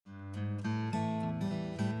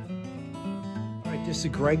This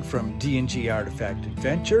is Greg from D&G Artifact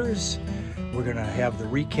Adventures. We're going to have the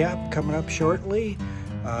recap coming up shortly.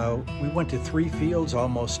 We went to 3 fields,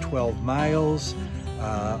 almost 12 miles.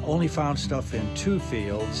 Only found stuff in 2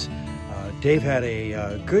 fields. Dave had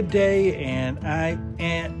a good day and I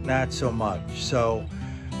not so much. So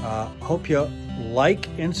hope you like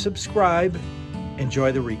and subscribe.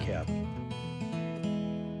 Enjoy the recap.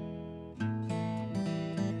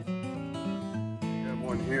 Got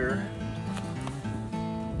one here.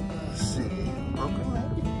 Let's see. Broken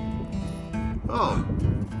maybe? Oh,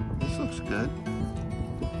 this looks good.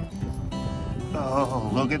 Oh,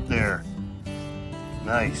 look at there.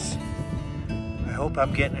 Nice. I hope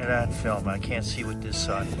I'm getting it on film. I can't see with this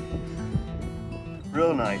sun.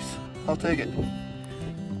 Real nice. I'll take it.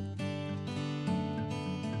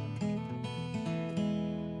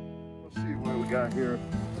 Let's see what we got here.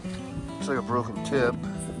 Looks like a broken tip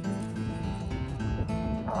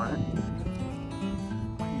on it.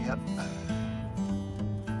 Yep.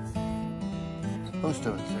 Most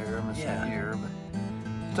of it's there. I'm missing here, but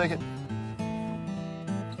I'll take it.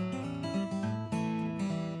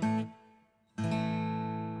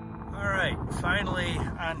 Finally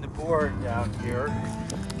on the board down here.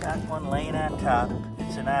 Got one laying on top.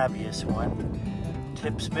 It's an obvious one.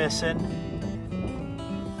 Tip's missing.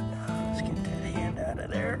 Let's get that hand out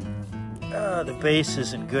of there. The base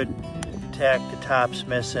isn't good intact. The top's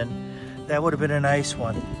missing. That would have been a nice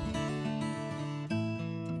one.